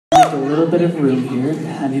a little bit of room here.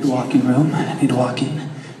 I need walking room. I need walking.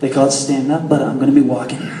 They call it stand-up, but I'm going to be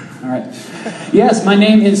walking. All right. Yes, my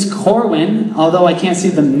name is Corwin. Although I can't see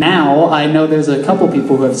them now, I know there's a couple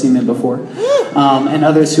people who have seen me before, and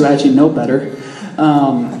others who actually know better.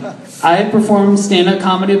 I had performed stand-up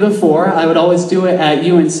comedy before. I would always do it at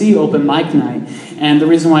UNC open mic night. And the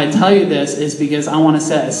reason why I tell you this is because I want to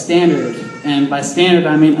set a standard. And by standard,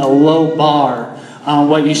 I mean a low bar on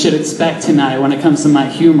what you should expect tonight when it comes to my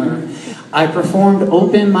humor. I performed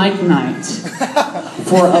open mic night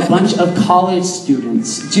for a bunch of college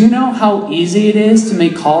students. Do you know how easy it is to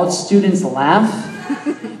make college students laugh?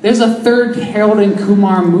 There's a third Harold and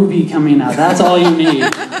Kumar movie coming out. That's all you need.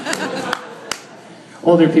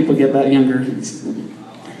 Older people get that, younger.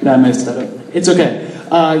 I messed that up. It's okay.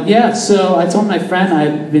 Yeah, so I told my friend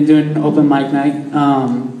I'd been doing open mic night,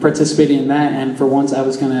 participating in that, and for once I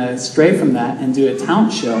was going to stray from that and do a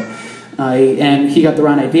talent show. And he got the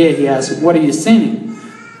wrong idea. He asked, "What are you singing?"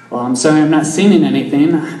 Well, I'm sorry, I'm not singing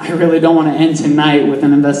anything. I really don't want to end tonight with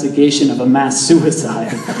an investigation of a mass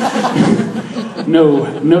suicide.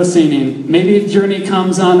 No singing. Maybe if Journey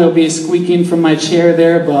comes on, there'll be a squeaking from my chair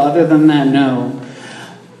there, but other than that, no.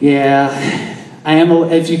 Yeah, I am.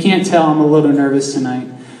 If you can't tell, I'm a little nervous tonight.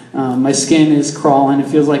 My skin is crawling. It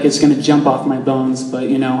feels like it's going to jump off my bones. But,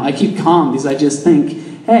 you know, I keep calm because I just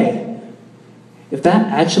think, hey, if that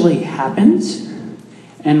actually happened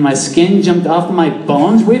and my skin jumped off my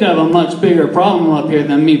bones, we'd have a much bigger problem up here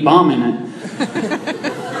than me bombing it.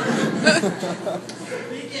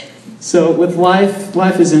 So with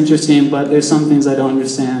life is interesting, but there's some things I don't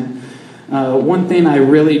understand. One thing I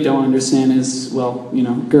really don't understand is, well, you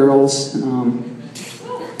know, girls.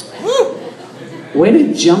 Way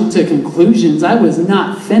to jump to conclusions. I was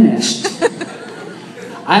not finished.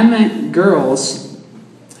 I meant girls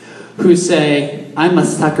who say, "I'm a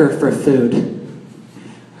sucker for food."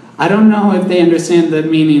 I don't know if they understand the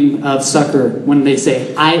meaning of sucker when they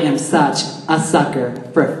say, "I am such a sucker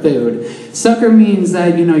for food." Sucker means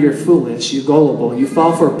that, you know, you're foolish, you're gullible, you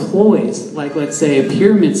fall for ploys, like, let's say, a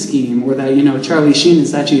pyramid scheme, or that, you know, Charlie Sheen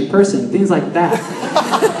is actually a person, things like that.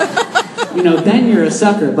 You know, then you're a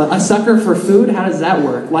sucker. But a sucker for food, how does that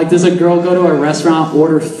work? Like, does a girl go to a restaurant,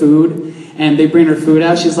 order food, and they bring her food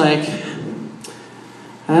out? She's like,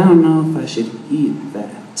 "I don't know if I should eat that.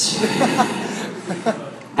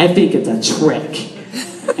 I think it's a trick."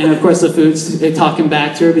 And of course the food's talking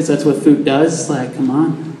back to her because that's what food does. It's like, "Come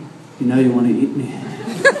on, you know you want to eat me.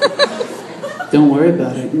 Don't worry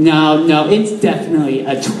about it." No, it's definitely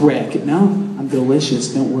a trick. "No, I'm delicious.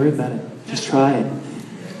 Don't worry about it. Just try it."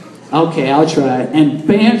 "Okay, I'll try it." And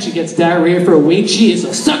bam, she gets diarrhea for a week. She is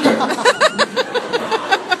a sucker.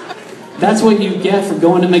 That's what you get for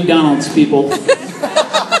going to McDonald's, people.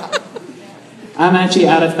 I'm actually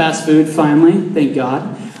out of fast food, finally. Thank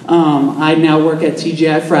God. I now work at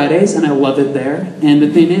TGI Fridays, and I love it there. And the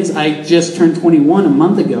thing is, I just turned 21 a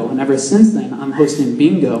month ago, and ever since then, I'm hosting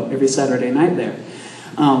bingo every Saturday night there.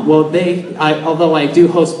 Although I do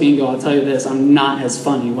host bingo, I'll tell you this, I'm not as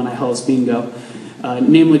funny when I host bingo.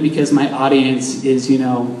 Namely because my audience is, you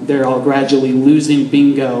know, they're all gradually losing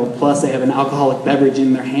bingo, plus they have an alcoholic beverage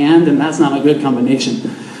in their hand, and that's not a good combination.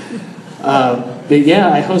 But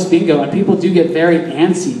yeah, I host bingo, and people do get very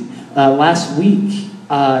antsy. Last week,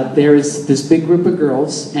 there was this big group of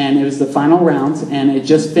girls, and it was the final round, and it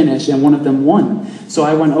just finished, and one of them won. So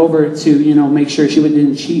I went over to, you know, make sure she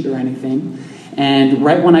didn't cheat or anything. And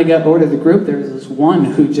right when I got over to the group, there was this one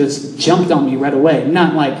who just jumped on me right away.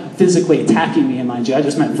 Not like physically attacking me, mind you, I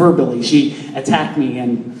just meant verbally. She attacked me,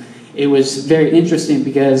 and it was very interesting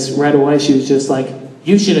because right away she was just like,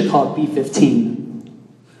 "You should have called B15.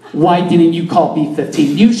 Why didn't you call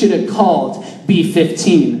B15? You should have called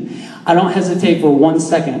B15. I don't hesitate for 1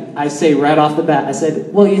 second. I say right off the bat, I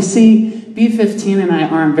said, "Well, you see, B15 and I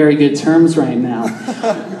aren't very good terms right now.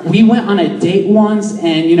 We went on a date once,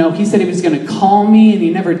 and, you know, he said he was going to call me, and he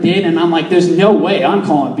never did." And I'm like, "There's no way I'm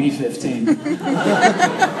calling B15.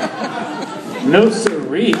 No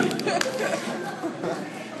siree."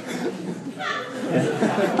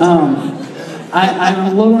 I'm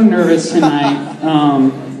a little nervous tonight.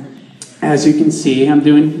 As you can see, I'm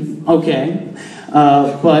doing okay.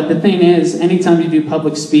 But the thing is, anytime you do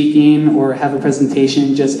public speaking or have a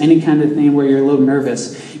presentation, just any kind of thing where you're a little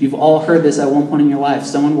nervous, you've all heard this at one point in your life.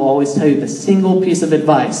 Someone will always tell you the single piece of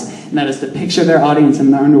advice, and that is to picture their audience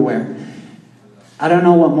in their underwear. I don't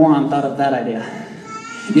know what moron thought of that idea.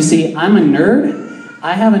 You see, I'm a nerd.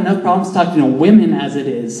 I have enough problems talking to women as it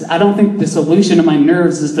is. I don't think the solution to my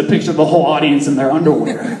nerves is to picture the whole audience in their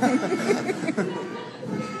underwear.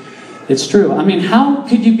 It's true. I mean, how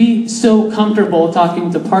could you be so comfortable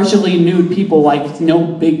talking to partially nude people like it's no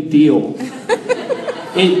big deal?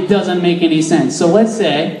 It doesn't make any sense. So let's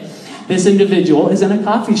say this individual is in a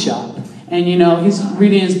coffee shop. And you know, he's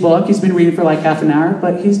reading his book. He's been reading for like half an hour,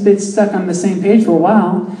 but he's been stuck on the same page for a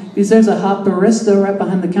while because there's a hot barista right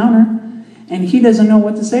behind the counter. And he doesn't know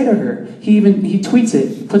what to say to her. He tweets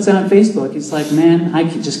it, puts it on Facebook. He's like, man, I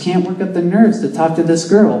just can't work up the nerves to talk to this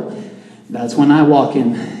girl. That's when I walk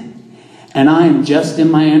in. And I am just in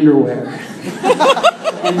my underwear.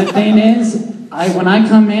 And the thing is, when I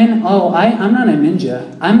come in, I'm not a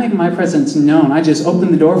ninja. I make my presence known. I just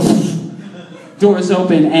open the door, door's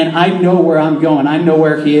open, and I know where I'm going. I know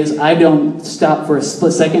where he is. I don't stop for a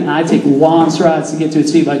split second. I take long strides to get to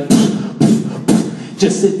his feet, like,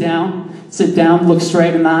 just sit down, look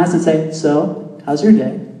straight in the eyes and say, so, how's your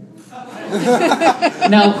day?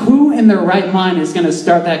 Now, who in their right mind is going to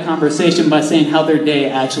start that conversation by saying how their day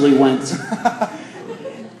actually went?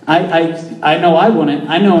 I know I wouldn't.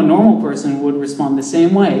 I know a normal person would respond the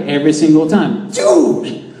same way every single time.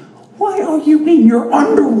 Dude, why are you in your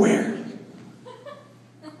underwear?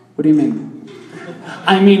 What do you mean?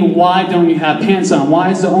 I mean, why don't you have pants on?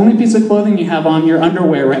 Why is the only piece of clothing you have on your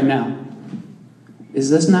underwear right now? Is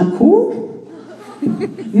this not cool?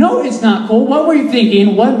 No, it's not cool. What were you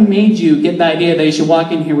thinking? What made you get the idea that you should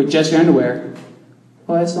walk in here with just your underwear?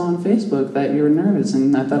 Well, I saw on Facebook that you were nervous,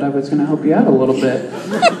 and I thought I was going to help you out a little bit.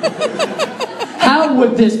 How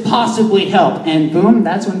would this possibly help? And boom,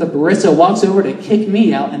 that's when the barista walks over to kick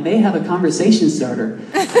me out, and they have a conversation starter.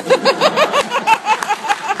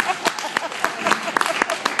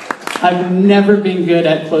 I've never been good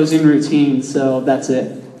at closing routines, so that's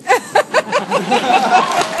it.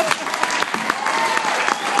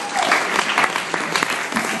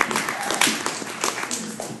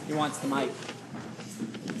 He wants the mic.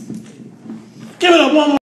 Give it up one more.